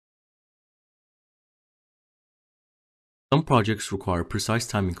Some projects require precise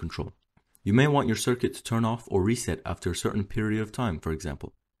timing control. You may want your circuit to turn off or reset after a certain period of time, for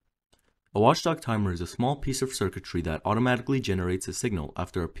example. A watchdog timer is a small piece of circuitry that automatically generates a signal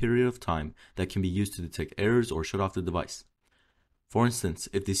after a period of time that can be used to detect errors or shut off the device. For instance,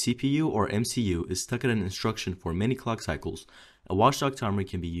 if the CPU or MCU is stuck at an instruction for many clock cycles, a watchdog timer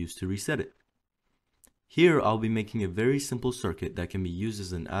can be used to reset it. Here, I'll be making a very simple circuit that can be used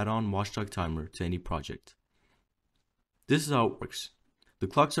as an add-on watchdog timer to any project. This is how it works. The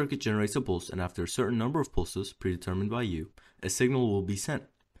clock circuit generates a pulse, and after a certain number of pulses, predetermined by you, a signal will be sent.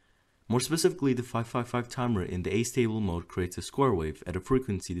 More specifically, the 555 timer in the astable mode creates a square wave at a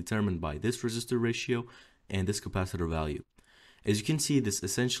frequency determined by this resistor ratio and this capacitor value. As you can see, this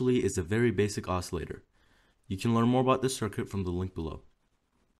essentially is a very basic oscillator. You can learn more about this circuit from the link below.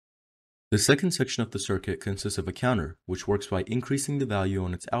 The second section of the circuit consists of a counter, which works by increasing the value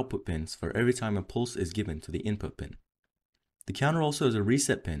on its output pins for every time a pulse is given to the input pin. The counter also has a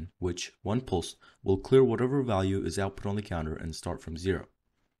reset pin, which, one pulse, will clear whatever value is output on the counter and start from 0.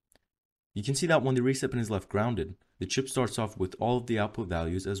 You can see that when the reset pin is left grounded, the chip starts off with all of the output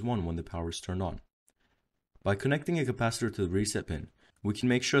values as 1 when the power is turned on. By connecting a capacitor to the reset pin, we can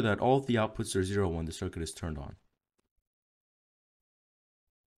make sure that all of the outputs are 0 when the circuit is turned on.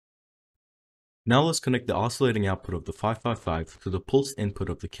 Now let's connect the oscillating output of the 555 to the pulse input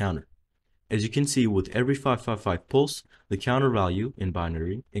of the counter. As you can see, with every 555 pulse, the counter value, in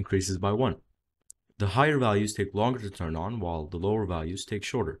binary, increases by 1. The higher values take longer to turn on, while the lower values take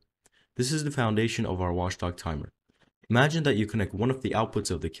shorter. This is the foundation of our watchdog timer. Imagine that you connect one of the outputs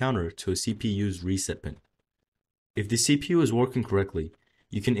of the counter to a CPU's reset pin. If the CPU is working correctly,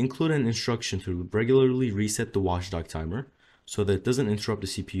 you can include an instruction to regularly reset the watchdog timer so that it doesn't interrupt the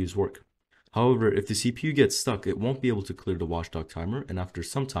CPU's work. However, if the CPU gets stuck, it won't be able to clear the watchdog timer, and after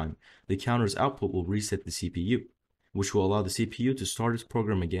some time, the counter's output will reset the CPU, which will allow the CPU to start its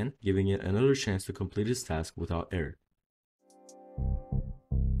program again, giving it another chance to complete its task without error.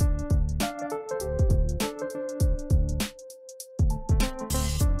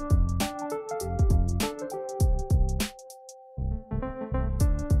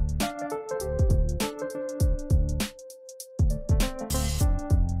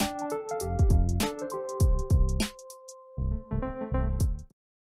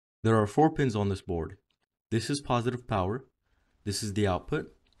 There are 4 pins on this board. This is positive power, this is the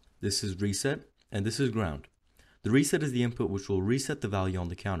output, this is reset, and this is ground. The reset is the input, which will reset the value on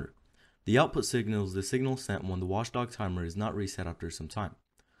the counter. The output signal is the signal sent when the watchdog timer is not reset after some time.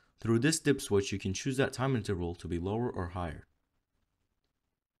 Through this dip switch, you can choose that time interval to be lower or higher.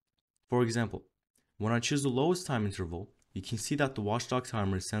 For example, when I choose the lowest time interval, you can see that the watchdog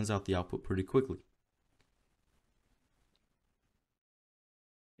timer sends out the output pretty quickly.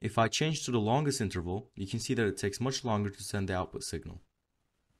 If I change to the longest interval, you can see that it takes much longer to send the output signal.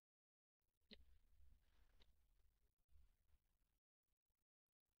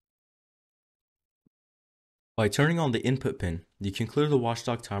 By turning on the input pin, you can clear the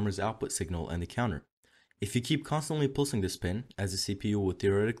watchdog timer's output signal and the counter. If you keep constantly pulsing this pin, as the CPU would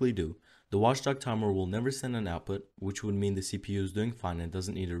theoretically do, the watchdog timer will never send an output, which would mean the CPU is doing fine and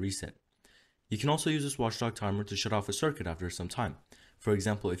doesn't need a reset. You can also use this watchdog timer to shut off a circuit after some time. For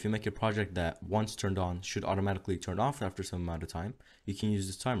example, if you make a project that once turned on should automatically turn off after some amount of time, you can use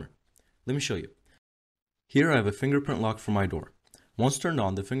this timer. Let me show you. Here I have a fingerprint lock for my door. Once turned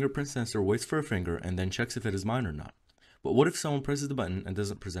on, the fingerprint sensor waits for a finger and then checks if it is mine or not. But what if someone presses the button and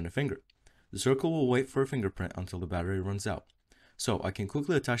doesn't present a finger? The circle will wait for a fingerprint until the battery runs out. So I can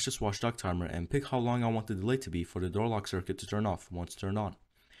quickly attach this watchdog timer and pick how long I want the delay to be for the door lock circuit to turn off once turned on.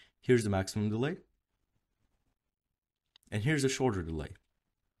 Here's the maximum delay. And here's a shorter delay.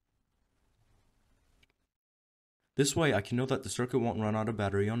 This way I can know that the circuit won't run out of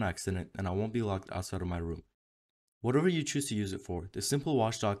battery on accident and I won't be locked outside of my room. Whatever you choose to use it for, this simple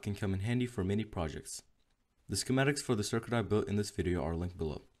watchdog can come in handy for many projects. The schematics for the circuit I built in this video are linked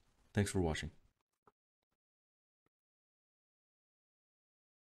below. Thanks for watching.